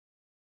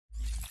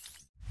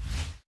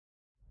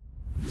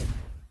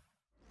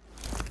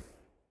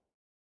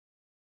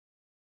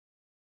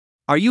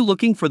Are you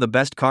looking for the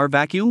best car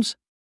vacuums?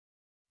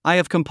 I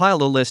have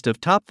compiled a list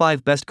of top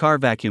 5 best car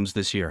vacuums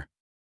this year.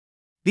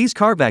 These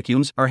car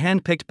vacuums are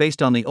hand-picked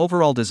based on the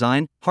overall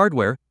design,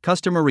 hardware,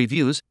 customer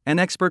reviews, and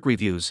expert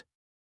reviews.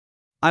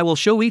 I will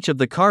show each of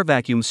the car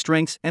vacuum's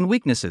strengths and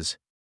weaknesses.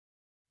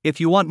 If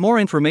you want more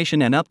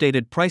information and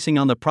updated pricing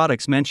on the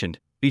products mentioned,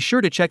 be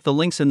sure to check the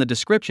links in the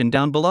description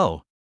down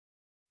below.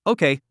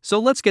 Okay, so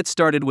let's get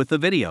started with the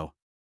video.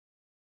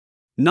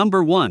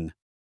 Number 1.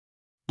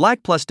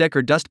 Black +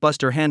 Decker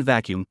Dustbuster Hand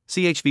Vacuum,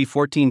 CHV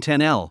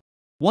 1410L.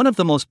 One of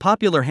the most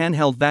popular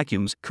handheld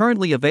vacuums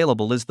currently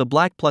available is the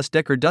Black +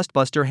 Decker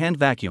Dustbuster Hand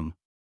Vacuum.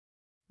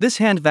 This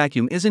hand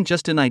vacuum isn't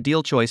just an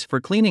ideal choice for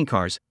cleaning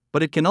cars,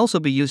 but it can also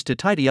be used to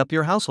tidy up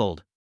your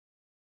household.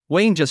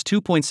 Weighing just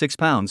 2.6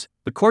 pounds,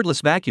 the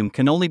cordless vacuum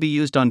can only be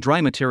used on dry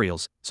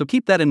materials, so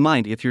keep that in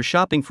mind if you're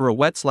shopping for a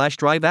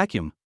wet/dry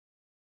vacuum.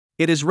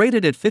 It is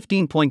rated at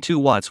 15.2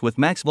 watts with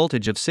max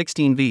voltage of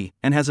 16 V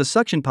and has a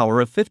suction power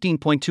of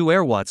 15.2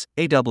 air watts,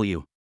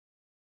 AW.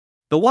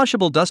 The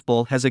washable dust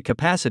bowl has a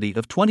capacity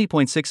of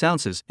 20.6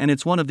 ounces and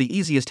it's one of the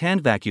easiest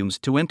hand vacuums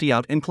to empty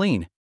out and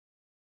clean.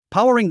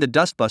 Powering the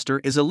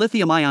dustbuster is a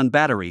lithium-ion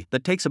battery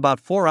that takes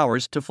about 4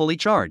 hours to fully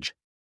charge.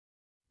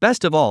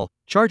 Best of all,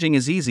 charging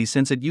is easy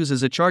since it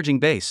uses a charging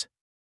base.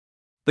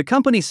 The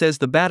company says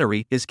the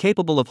battery is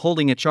capable of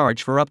holding a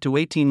charge for up to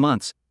 18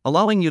 months,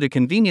 allowing you to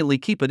conveniently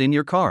keep it in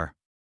your car.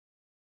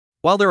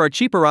 While there are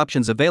cheaper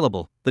options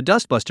available, the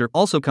dustbuster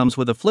also comes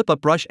with a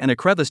flip-up brush and a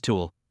crevice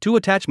tool, two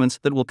attachments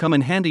that will come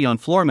in handy on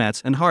floor mats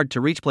and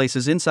hard-to-reach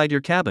places inside your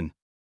cabin.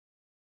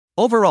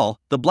 Overall,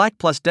 the Black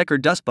 + Decker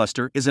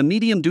Dustbuster is a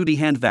medium-duty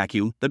hand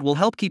vacuum that will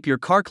help keep your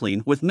car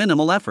clean with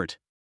minimal effort.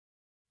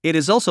 It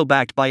is also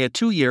backed by a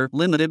 2-year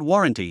limited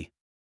warranty.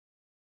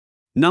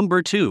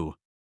 Number 2.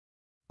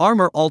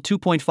 Armor All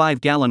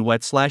 2.5-gallon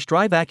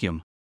Wet/Dry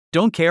Vacuum.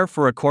 Don't care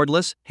for a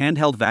cordless,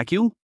 handheld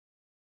vacuum?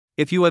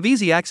 If you have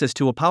easy access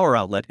to a power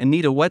outlet and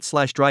need a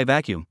wet/dry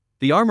vacuum,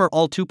 the Armor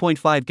All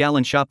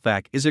 2.5-gallon Shop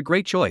Vac is a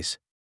great choice.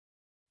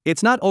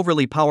 It's not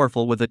overly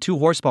powerful with a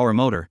 2-horsepower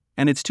motor,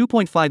 and its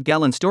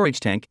 2.5-gallon storage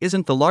tank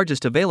isn't the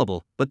largest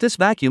available, but this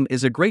vacuum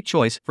is a great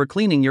choice for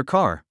cleaning your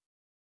car.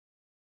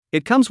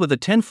 It comes with a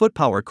 10-foot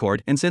power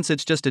cord, and since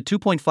it's just a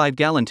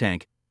 2.5-gallon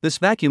tank, this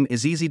vacuum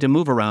is easy to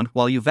move around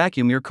while you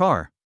vacuum your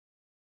car.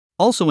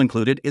 Also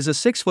included is a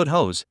 6-foot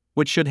hose,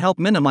 which should help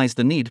minimize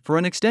the need for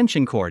an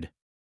extension cord.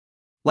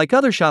 Like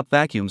other shop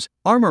vacuums,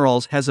 Armor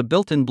All's has a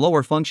built-in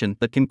blower function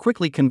that can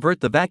quickly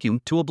convert the vacuum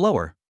to a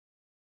blower.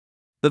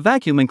 The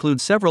vacuum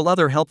includes several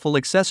other helpful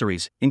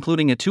accessories,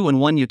 including a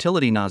 2-in-1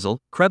 utility nozzle,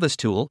 crevice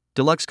tool,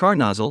 deluxe car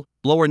nozzle,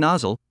 blower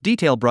nozzle,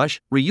 detail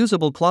brush,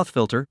 reusable cloth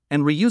filter,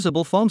 and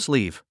reusable foam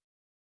sleeve.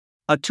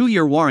 A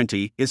 2-year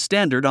warranty is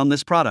standard on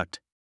this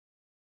product.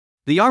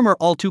 The Armor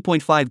All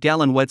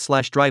 2.5-gallon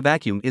wet/dry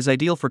vacuum is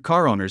ideal for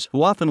car owners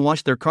who often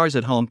wash their cars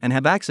at home and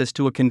have access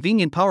to a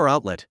convenient power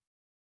outlet.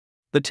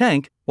 The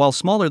tank, while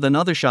smaller than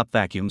other shop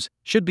vacuums,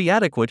 should be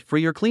adequate for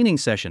your cleaning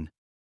session.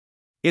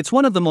 It's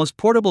one of the most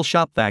portable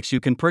shop vacs you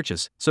can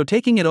purchase, so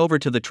taking it over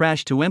to the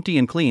trash to empty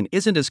and clean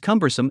isn't as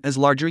cumbersome as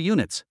larger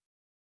units.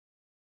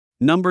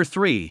 Number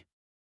 3.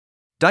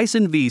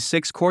 Dyson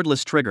V6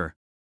 Cordless Trigger.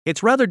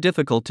 It's rather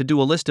difficult to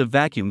do a list of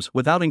vacuums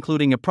without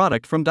including a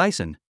product from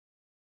Dyson.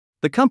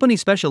 The company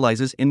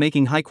specializes in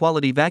making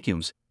high-quality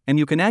vacuums, and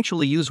you can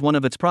actually use one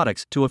of its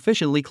products to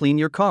efficiently clean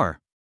your car.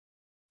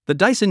 The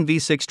Dyson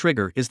V6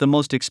 Trigger is the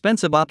most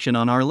expensive option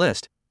on our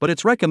list, but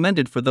it's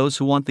recommended for those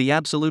who want the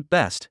absolute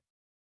best.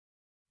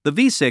 The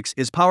V6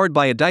 is powered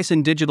by a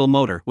Dyson digital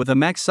motor with a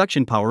max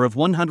suction power of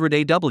 100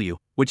 AW,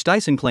 which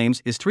Dyson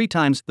claims is 3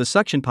 times the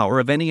suction power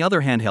of any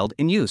other handheld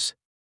in use.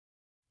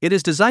 It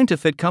is designed to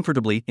fit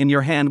comfortably in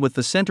your hand with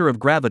the center of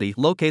gravity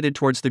located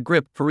towards the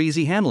grip for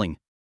easy handling.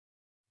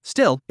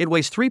 Still, it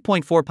weighs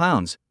 3.4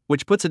 pounds,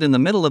 which puts it in the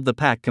middle of the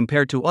pack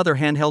compared to other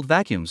handheld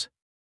vacuums.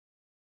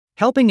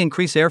 Helping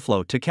increase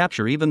airflow to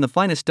capture even the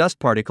finest dust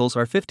particles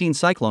are 15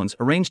 cyclones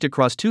arranged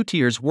across 2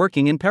 tiers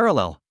working in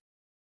parallel.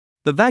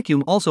 The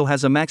vacuum also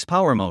has a max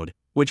power mode,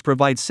 which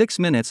provides 6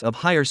 minutes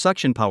of higher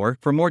suction power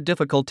for more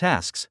difficult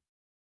tasks.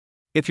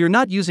 If you're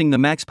not using the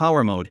max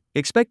power mode,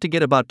 expect to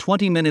get about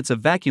 20 minutes of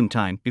vacuum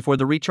time before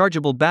the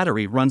rechargeable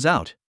battery runs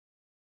out.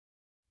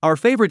 Our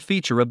favorite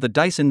feature of the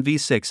Dyson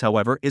V6,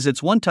 however, is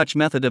its one-touch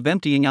method of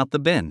emptying out the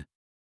bin.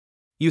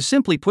 You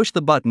simply push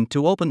the button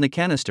to open the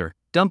canister,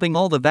 dumping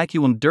all the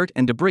vacuumed dirt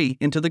and debris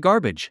into the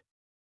garbage.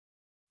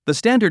 The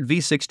standard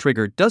V6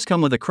 trigger does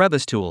come with a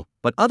crevice tool,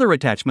 but other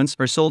attachments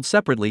are sold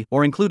separately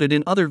or included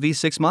in other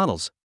V6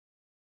 models.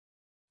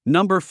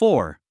 Number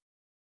 4.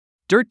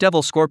 Dirt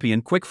Devil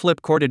Scorpion Quick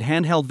Flip Corded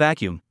Handheld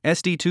Vacuum,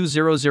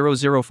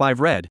 SD20005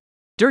 Red.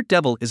 Dirt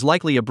Devil is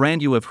likely a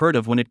brand you have heard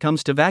of when it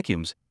comes to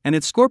vacuums, and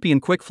its Scorpion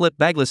Quick Flip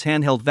Bagless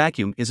Handheld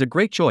Vacuum is a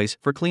great choice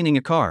for cleaning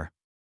a car.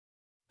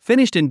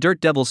 Finished in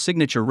Dirt Devil's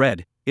signature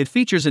red, it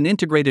features an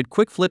integrated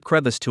quick flip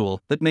crevice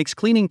tool that makes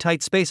cleaning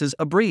tight spaces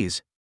a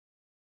breeze.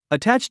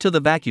 Attached to the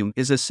vacuum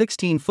is a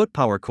 16-foot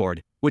power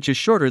cord, which is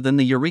shorter than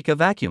the Eureka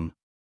vacuum.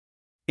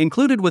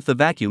 Included with the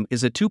vacuum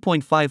is a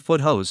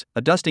 2.5-foot hose,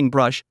 a dusting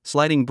brush,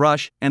 sliding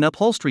brush, and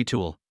upholstery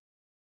tool.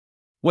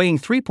 Weighing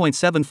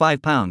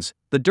 3.75 pounds,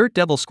 the Dirt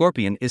Devil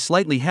Scorpion is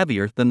slightly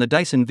heavier than the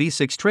Dyson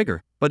V6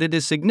 Trigger, but it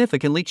is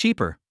significantly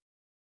cheaper.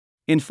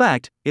 In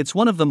fact, it's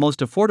one of the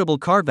most affordable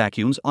car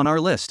vacuums on our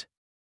list.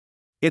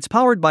 It's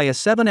powered by a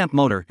 7-amp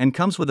motor and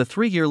comes with a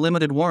 3-year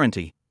limited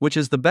warranty, which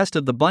is the best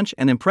of the bunch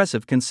and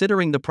impressive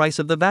considering the price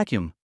of the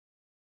vacuum.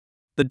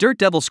 The Dirt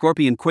Devil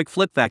Scorpion Quick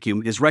Flip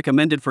Vacuum is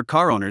recommended for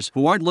car owners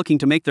who aren't looking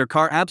to make their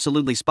car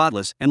absolutely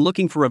spotless and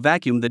looking for a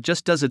vacuum that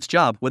just does its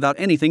job without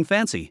anything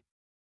fancy.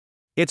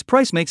 Its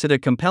price makes it a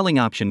compelling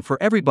option for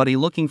everybody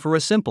looking for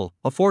a simple,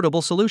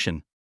 affordable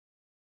solution.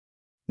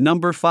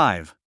 Number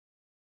 5.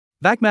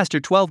 VacMaster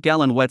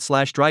 12-gallon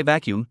Wet/Dry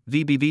Vacuum,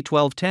 VBV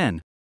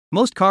 1210.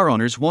 Most car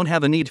owners won't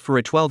have a need for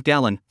a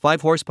 12-gallon,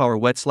 5-horsepower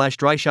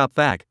wet/dry shop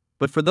vac,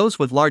 but for those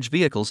with large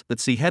vehicles that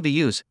see heavy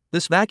use,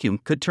 this vacuum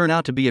could turn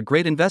out to be a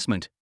great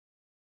investment.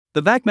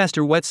 The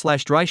VacMaster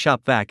Wet/Dry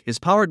Shop Vac is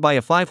powered by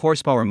a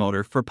 5-horsepower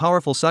motor for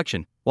powerful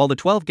suction, while the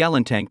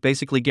 12-gallon tank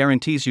basically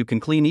guarantees you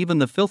can clean even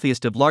the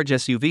filthiest of large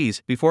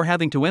SUVs before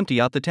having to empty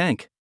out the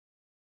tank.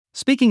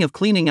 Speaking of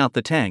cleaning out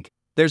the tank,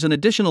 there's an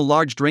additional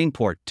large drain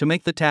port to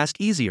make the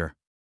task easier.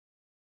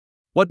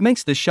 What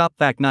makes this shop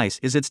vac nice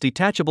is its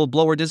detachable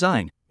blower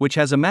design, which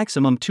has a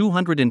maximum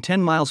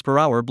 210 miles per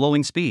hour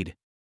blowing speed.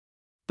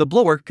 The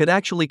blower could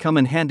actually come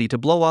in handy to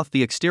blow off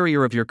the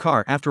exterior of your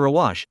car after a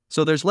wash,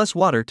 so there's less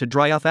water to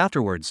dry off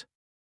afterwards.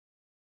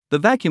 The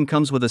vacuum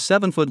comes with a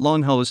 7-foot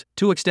long hose,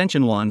 2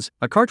 extension wands,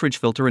 a cartridge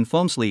filter and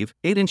foam sleeve,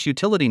 8-inch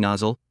utility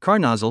nozzle, car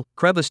nozzle,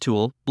 crevice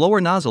tool,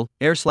 blower nozzle,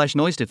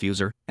 air/noise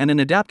diffuser, and an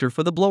adapter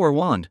for the blower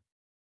wand.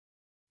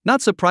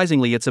 Not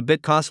surprisingly, it's a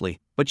bit costly,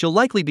 but you'll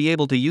likely be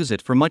able to use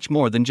it for much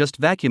more than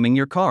just vacuuming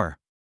your car.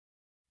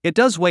 It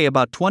does weigh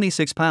about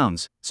 26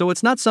 pounds, so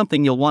it's not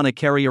something you'll want to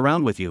carry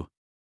around with you.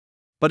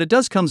 But it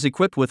does comes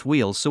equipped with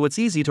wheels, so it's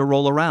easy to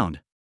roll around.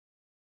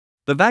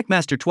 The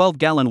VacMaster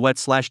 12-gallon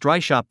Wet/Dry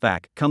Shop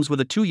Vac comes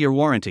with a 2-year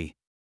warranty.